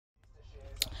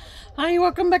Hi,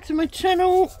 welcome back to my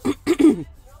channel.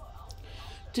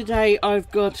 Today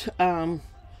I've got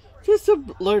just a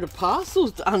load of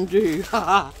parcels to undo.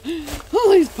 All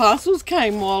these parcels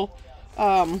came while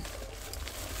I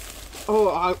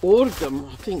ordered them,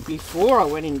 I think, before I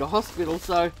went into hospital,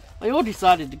 so they all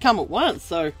decided to come at once.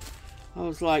 So I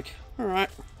was like, all right,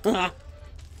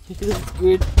 that's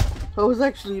good. I was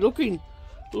actually looking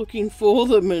for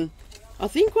them, and I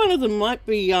think one of them might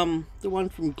be the one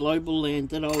from Globleland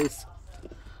that I was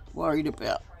worried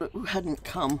about that hadn't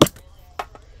come.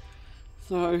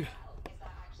 So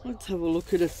let's have a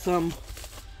look at some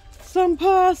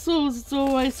parcels. It's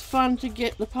always fun to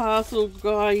get the parcel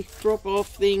guy drop off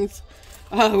things.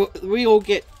 We all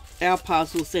get our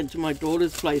parcels sent to my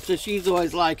daughter's place, so she's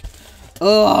always like,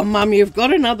 "Oh, Mum, you've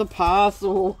got another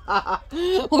parcel."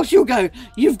 Or she'll go,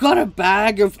 "You've got a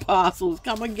bag of parcels,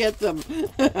 come and get them."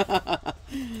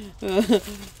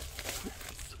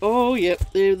 Oh,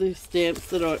 yep, they're the stamps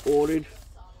that I ordered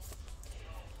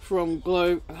from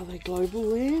are they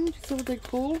Globleland? Is that what they're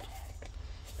called?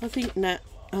 I think Nat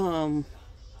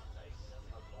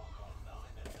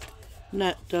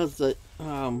does it.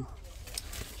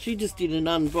 She just did an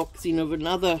unboxing of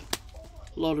another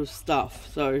lot of stuff,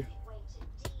 so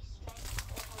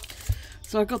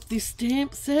I got this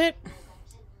stamp set.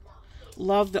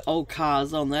 Love the old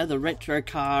cars on there, the retro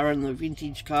car and the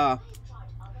vintage car,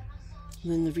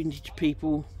 and then the vintage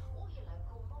people.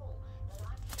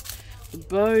 The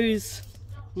bows,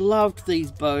 loved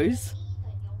these bows.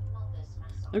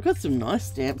 They've got some nice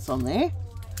stamps on there.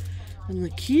 And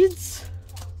the kids,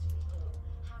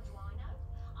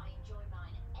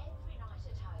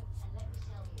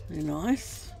 they're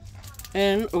nice.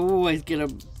 And I always get I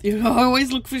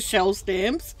always look for shell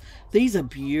stamps. These are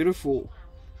beautiful.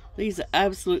 These are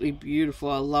absolutely beautiful.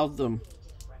 I love them.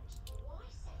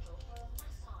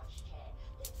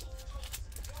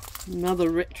 Another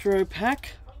retro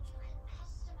pack.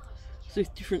 So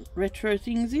with different retro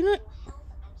things in it.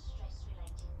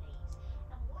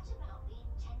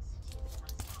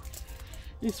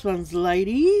 This one's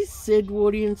ladies,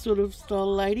 Edwardian sort of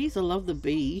style ladies. I love the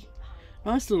bee.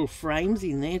 Nice little frames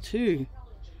in there too.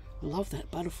 I love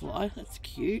that butterfly, that's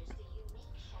cute.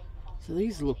 So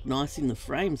these look nice in the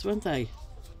frames, won't they?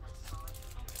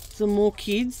 Some more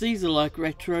kids. These are like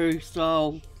retro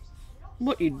style,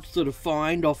 what you'd sort of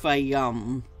find off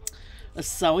a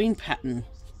sewing pattern.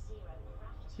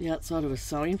 The outside of a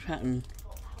sewing pattern.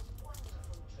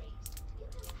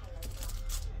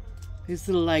 Here's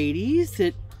the ladies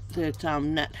that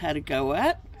Nat had a go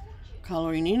at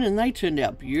colouring in, and they turned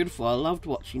out beautiful. I loved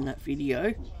watching that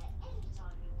video.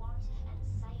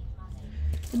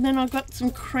 And then I got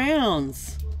some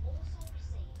crowns.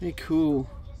 They're cool.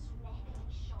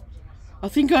 I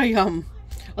think I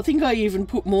even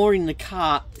put more in the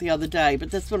cart the other day, but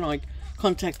that's when I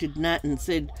contacted Nat and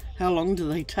said, how long do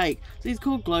they take? So it's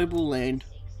called Globleland.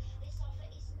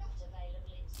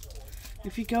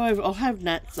 If you go over, I'll have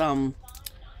Nat's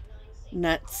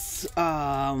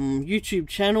YouTube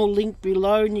channel link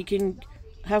below, and you can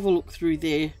have a look through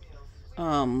there.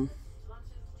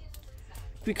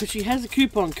 Because she has a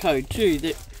coupon code too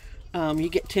that you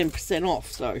get 10%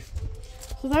 off. So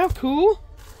they're cool.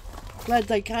 Glad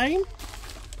they came.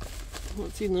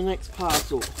 What's in the next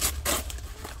parcel?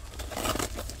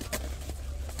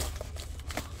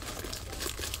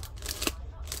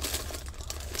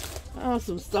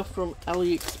 Some stuff from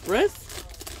AliExpress.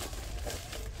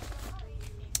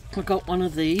 I got one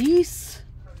of these.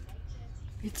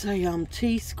 It's a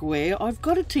T-square. I've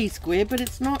got a T-square, but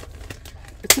it's not.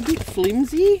 It's a bit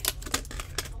flimsy.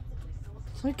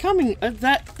 So coming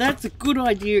that's a good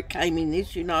idea. It came in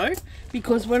this, you know,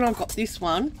 because when I got this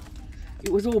one,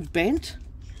 it was all bent.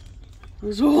 It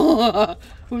was all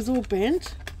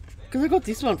bent. Because I got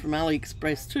this one from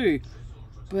AliExpress too,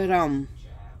 but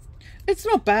it's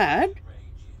not bad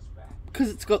because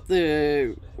it's got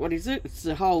the, what is it? It's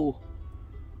the whole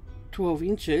 12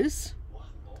 inches,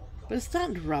 but it's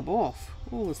starting to rub off.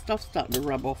 All the stuff's starting to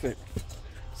rub off it.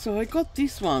 So I got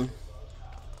this one,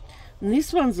 and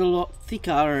this one's a lot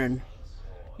thicker, and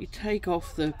you take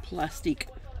off the plastic.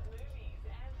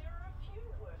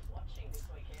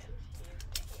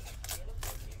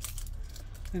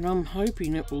 And I'm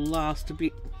hoping it will last a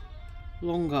bit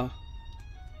longer.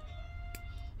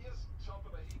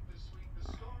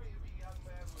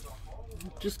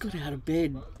 Just got out of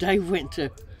bed. Dave went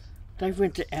to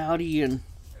Audi and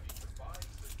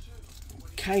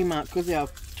Kmart because our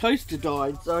toaster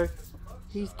died, so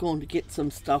he's gone to get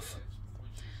some stuff.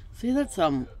 See, that's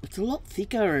it's a lot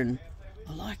thicker, and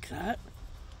I like that.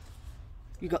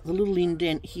 You got the little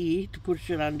indent here to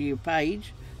push it under your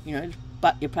page, you know,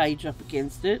 butt your page up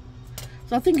against it.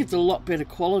 So I think it's a lot better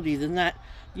quality than that.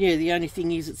 Yeah, the only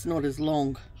thing is it's not as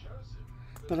long.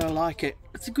 But I like it.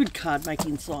 It's a good card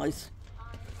making size.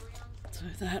 So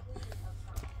that.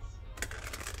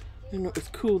 And it was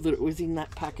cool that it was in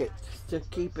that packet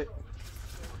just to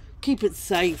keep it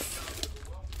safe.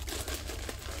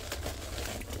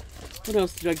 What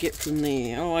else did I get from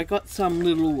there? Oh, I got some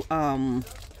little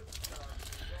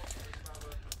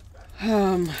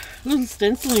little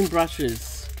stenciling brushes.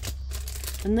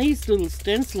 And these little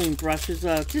stenciling brushes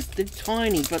are they're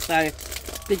tiny, but they're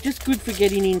just good for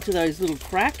getting into those little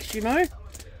cracks, you know,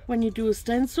 when you do a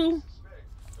stencil.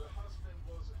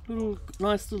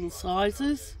 Nice little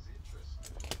sizes.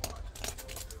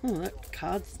 Oh, that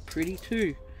card's pretty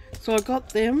too. So I got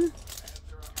them.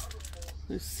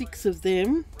 There's 6 of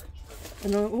them.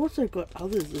 And I also got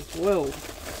others as well.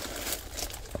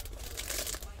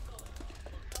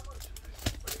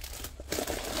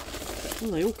 Oh,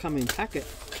 they all come in packet.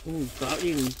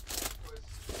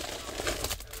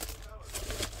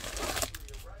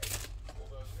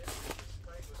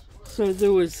 So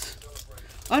there was,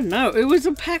 I don't know, it was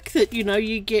a pack that, you know,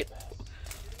 you get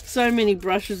so many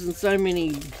brushes and so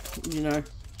many, you know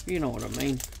what I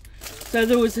mean. So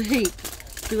there was a heap.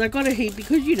 Because I got a heap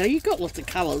because, you know, you've got lots of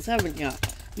colours, haven't you?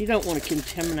 You don't want to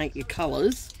contaminate your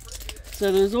colours.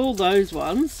 So there's all those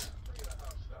ones.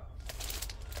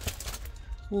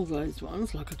 All those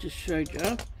ones, like I just showed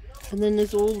you. And then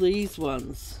there's all these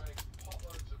ones.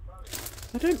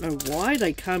 I don't know why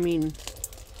they come in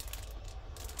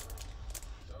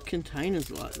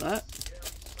containers like that.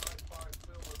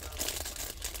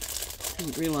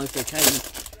 Didn't realise they came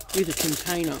with a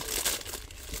container.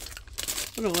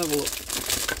 But I'll have a look.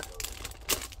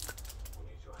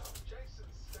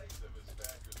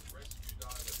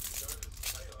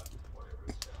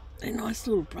 They're nice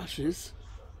little brushes.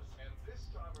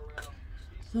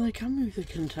 So they come with a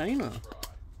container.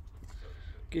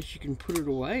 Guess you can put it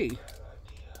away.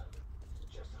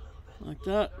 Like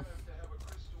that.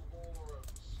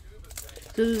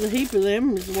 So there's a heap of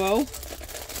them as well.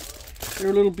 They're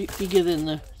a little bit bigger than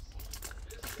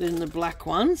the black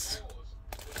ones.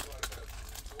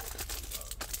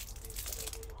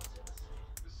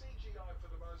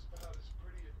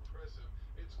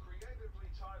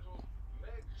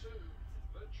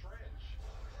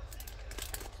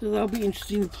 So they'll be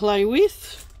interesting to play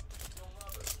with.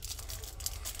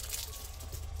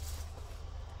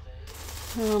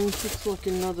 Looks like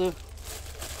another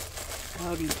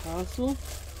Howdy parcel.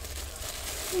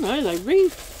 No, they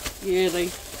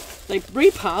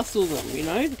reparcel them, you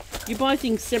know. You buy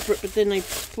things separate, but then they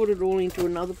put it all into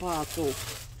another parcel.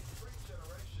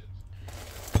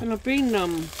 And I've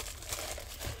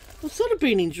sort of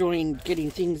been enjoying getting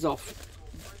things off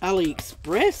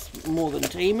AliExpress more than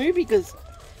Temu, because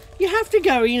you have to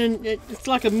go in and it's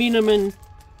like a minimum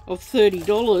of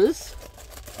 $30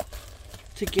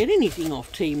 to get anything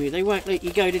off Temu. They won't let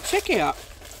you go to checkout,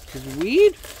 which is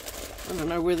weird. I don't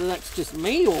know whether that's just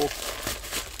me or...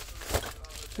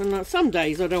 And some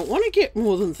days I don't want to get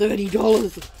more than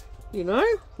 $30, you know,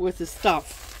 worth of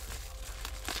stuff.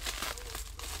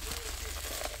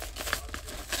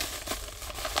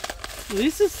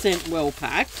 This is sent well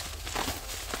packed.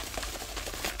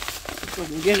 If I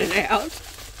can get it out.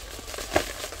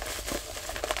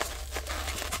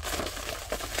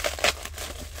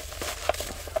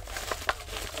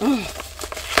 Oh.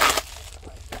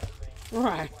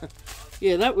 Right.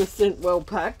 Yeah, that was sent well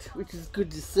packed, which is good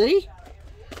to see.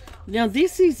 Now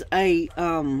this is a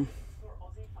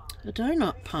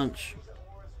donut punch,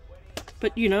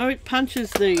 but you know, it punches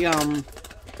the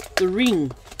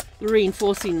ring, the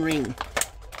reinforcing ring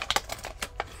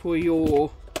for your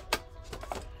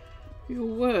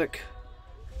work.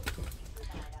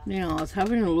 Now I was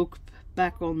having a look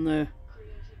back on the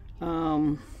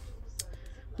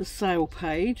sale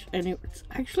page, and it's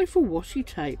actually for washi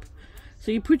tape.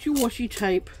 So you put your washi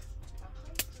tape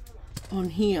on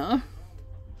here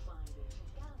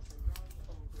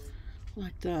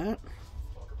like that,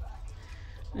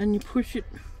 and you push it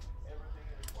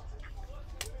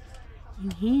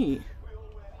in here.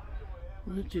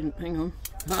 Well, that didn't, hang on.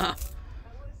 Ah.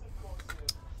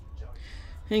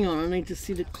 Hang on, I need to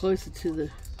sit it closer to the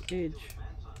edge.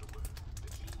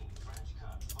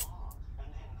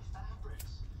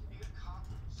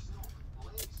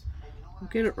 I'll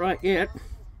get it right yet.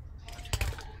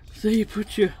 So you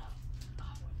put your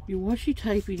washi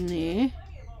tape in there,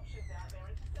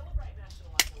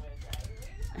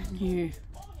 and you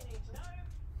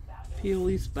peel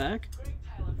this back,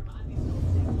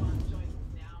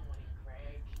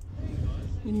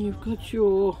 and you've got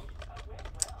your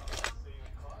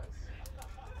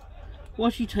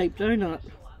washi tape donut.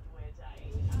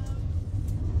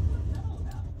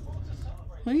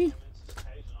 See?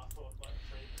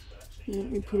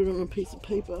 Let me put it on a piece of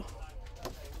paper.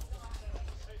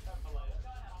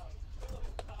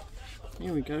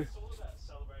 There we go.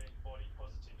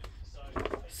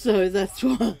 So that's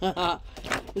why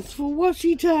it's for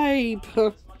washi tape.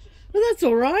 But that's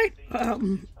alright.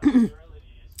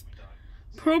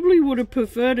 Probably would have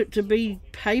preferred it to be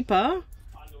paper.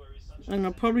 And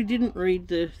I probably didn't read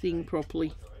the thing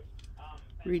properly.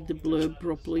 Read the blurb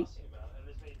properly.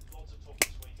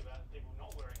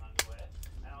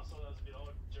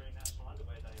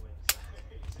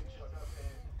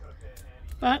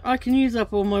 But I can use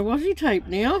up all my washi tape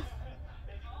now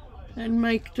and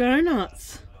make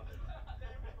donuts,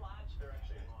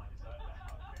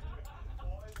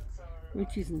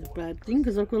 which isn't a bad thing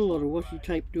because I've got a lot of washi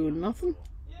tape doing nothing.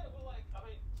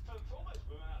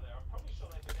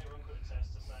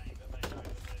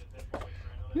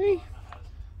 Hey.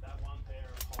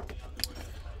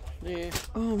 There.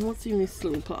 Oh, what's in this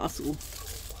little parcel?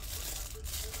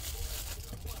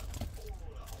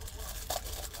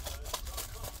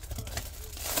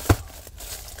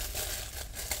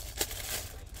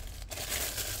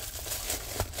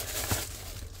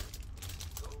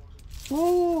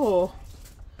 Oh,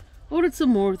 ordered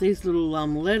some more of these little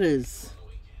letters.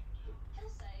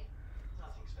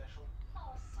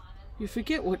 You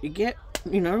forget what you get,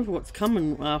 you know, what's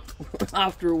coming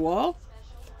after a while.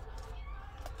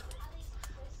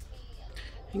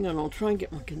 Hang on, I'll try and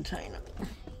get my container.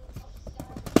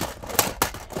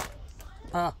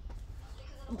 Of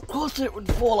course it would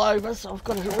fall over, so I've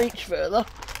got to reach further.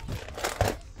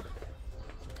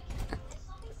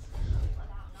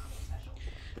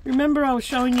 Remember I was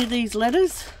showing you these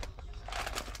letters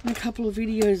a couple of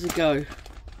videos ago?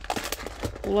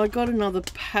 Well, I got another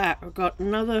pack. I got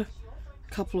another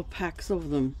couple of packs of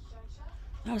them.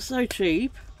 They were so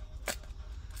cheap.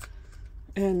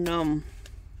 And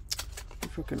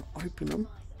if I can open them.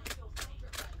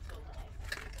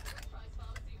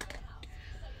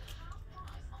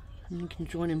 And you can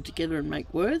join them together and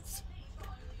make words.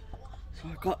 So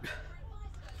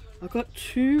I got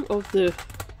two of the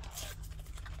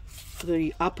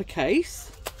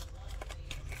uppercase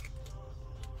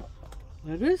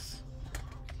letters,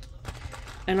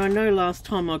 and I know last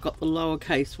time I got the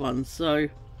lowercase ones, so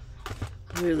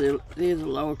they're the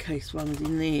lowercase ones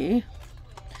in there.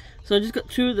 So I just got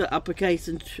two of the uppercase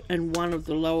and one of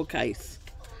the lowercase.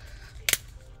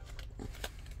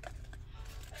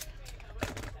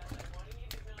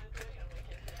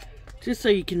 Just so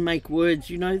you can make words,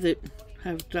 you know, that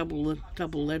have double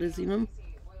letters in them.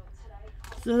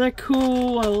 So they're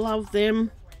cool, I love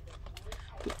them.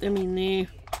 Put them in there.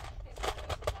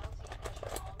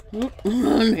 Oh,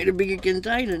 I need a bigger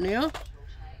container now.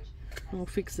 I'll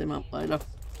fix them up later.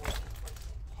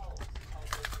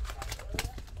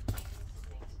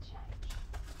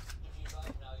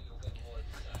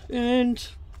 And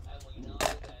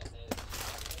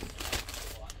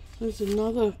there's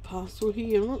another parcel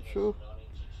here, I'm not sure.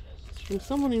 It's from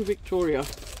someone in Victoria.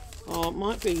 Oh, it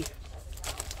might be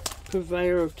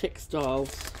Purveyor of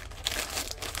Textiles.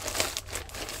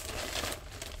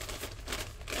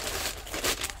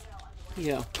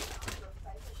 Yeah.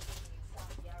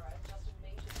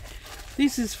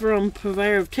 This is from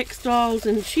Purveyor of Textiles,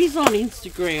 and she's on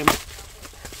Instagram.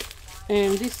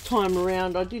 And this time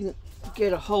around I didn't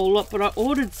get a whole lot, but I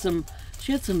ordered some.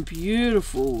 She had some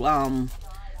beautiful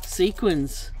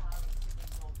sequins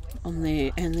on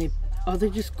there, and they're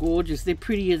just gorgeous. They're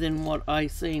prettier than what I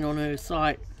seen on her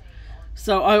site.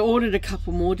 So I ordered a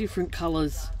couple more different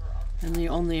colours, and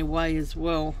they're on their way as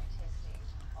well.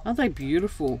 Aren't they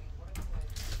beautiful?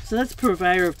 So that's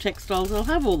Purveyor of Textiles. I'll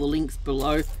have all the links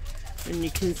below and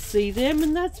you can see them.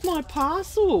 And that's my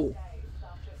parcel.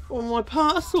 All my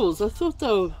parcels. I thought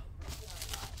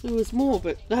there was more,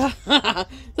 but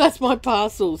that's my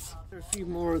parcels. There are a few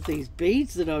more of these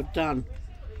beads that I've done,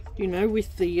 you know,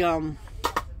 with the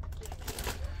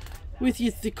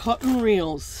cotton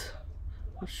reels.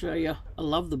 I'll show you. I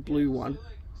love the blue one.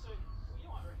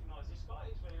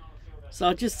 So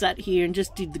I just sat here and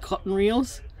just did the cotton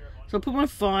reels. So I put my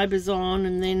fibres on,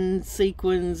 and then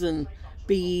sequins and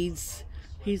beads.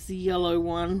 Here's the yellow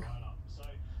one.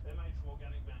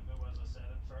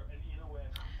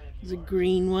 There's a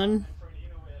green one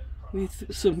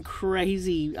with some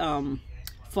crazy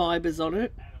fibres on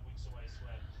it.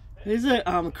 There's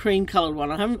a cream coloured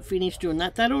one. I haven't finished doing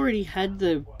that. That already had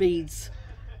the beads,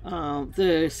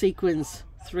 the sequins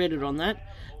threaded on that.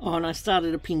 Oh, and I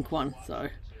started a pink one. So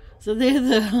they're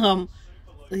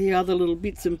the other little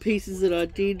bits and pieces that I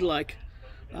did, like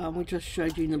which I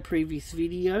showed you in the previous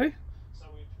video.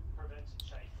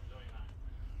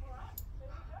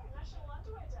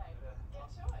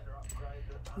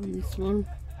 And this one.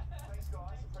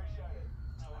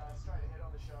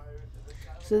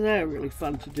 So they're really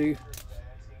fun to do.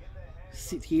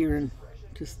 Sit here and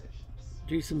just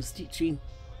do some stitching.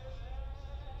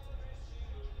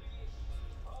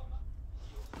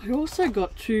 I also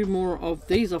got 2 more of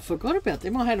these. I forgot about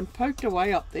them. I had them poked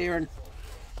away up there,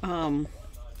 and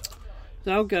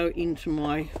they'll go into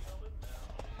my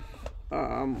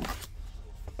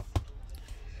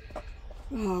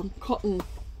cotton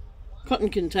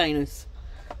containers.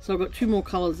 So I've got 2 more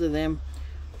colours of them.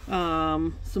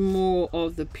 Some more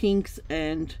of the pinks,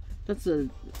 and that's a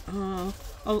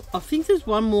I think there's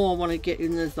one more I want to get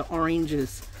in. There's the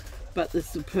oranges, but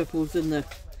there's the purples and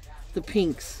the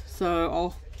pinks.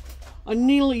 So I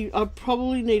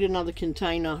probably need another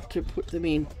container to put them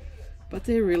in, but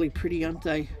they're really pretty, aren't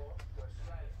they?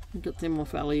 I got them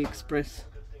off AliExpress.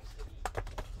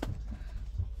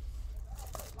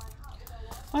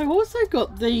 I also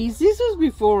got these. This was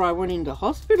before I went into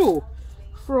hospital,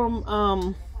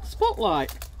 from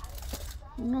Spotlight.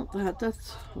 Not that,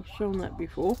 I've shown that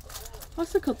before. I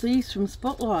also got these from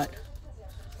Spotlight.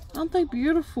 Aren't they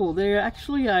beautiful? They're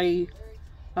actually a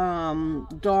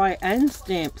die and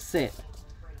stamp set.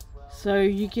 So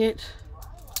you get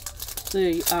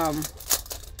the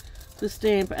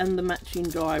stamp and the matching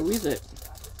die with it.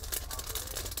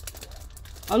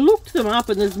 I looked them up,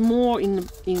 and there's more in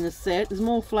the set. There's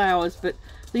more flowers, but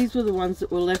these were the ones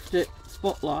that were left at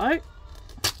Spotlight.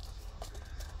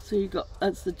 So you got,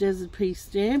 that's the Desert Pea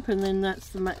stamp, and then that's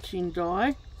the matching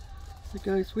die that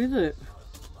goes with it.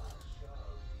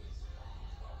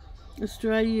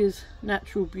 Australia's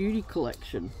Natural Beauty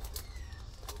Collection.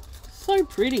 So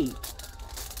pretty.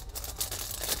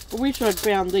 I wish I'd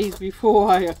found these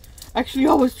before I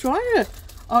was trying to,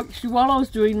 while I was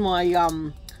doing my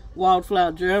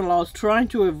wildflower journal, I was trying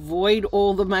to avoid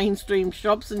all the mainstream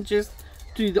shops and just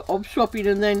do the op shopping,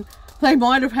 and then they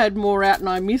might have had more out and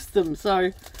I missed them.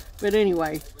 So, but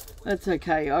anyway, that's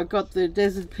okay. I got the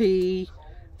Desert Pea,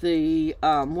 the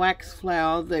wax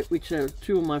flower, which are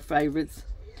 2 of my favourites,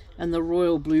 and the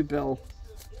Royal Bluebell.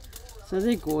 So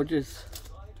they're gorgeous.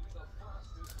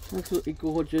 Absolutely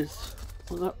gorgeous.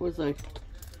 Well, that was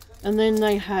and then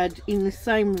they had, in the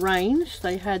same range,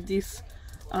 they had this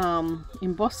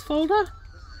emboss folder,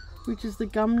 which is the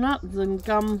gum nut,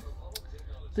 the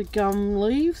gum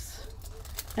leaves,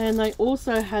 and they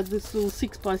also had this little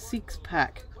 6x6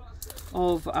 pack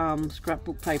of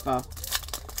scrapbook paper,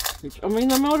 which, I mean,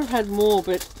 they might have had more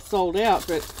but sold out,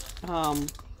 but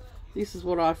this is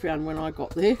what I found when I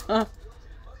got there.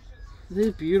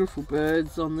 There's beautiful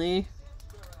birds on there.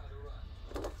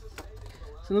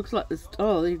 So it looks like this,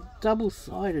 oh, they're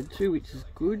double-sided too, which is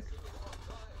good.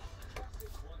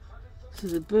 So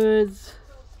the birds,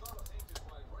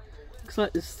 looks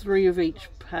like there's 3 of each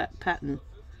pattern.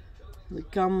 The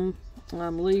gum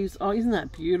leaves, oh, isn't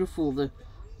that beautiful, the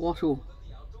wattle.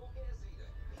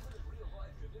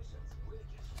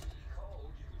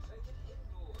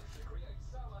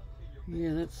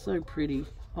 Yeah, that's so pretty.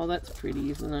 Oh, that's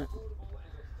pretty, isn't it?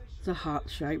 It's a heart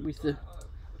shape with the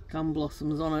gum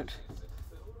blossoms on it.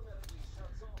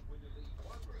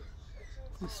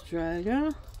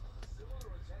 Australia.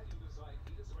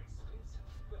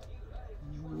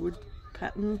 Wood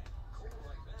pattern.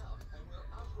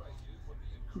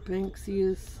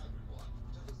 Banksias.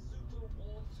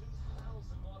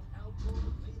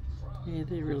 Yeah,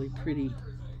 they're really pretty.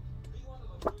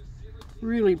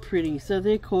 Really pretty. So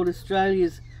they're called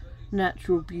Australia's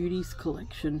Natural Beauties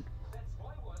Collection.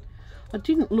 I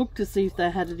didn't look to see if they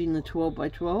had it in the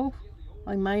 12x12.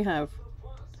 I may have.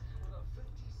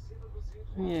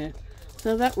 Yeah.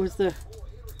 So that was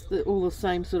all the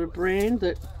same sort of brand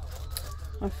that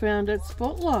I found at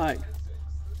Spotlight.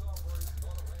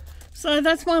 So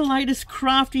that's my latest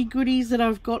crafty goodies that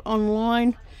I've got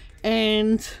online,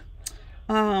 and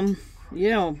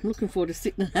yeah, I'm looking forward to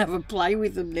sitting and have a play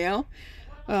with them now.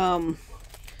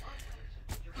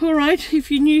 Alright,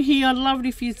 if you're new here, I'd love it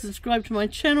if you subscribe to my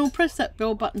channel, press that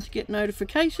bell button to get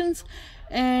notifications,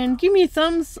 and give me a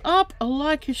thumbs up, a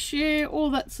like, a share,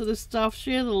 all that sort of stuff.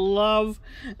 Share the love,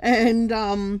 and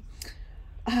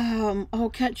I'll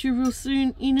catch you real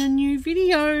soon in a new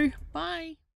video. Bye.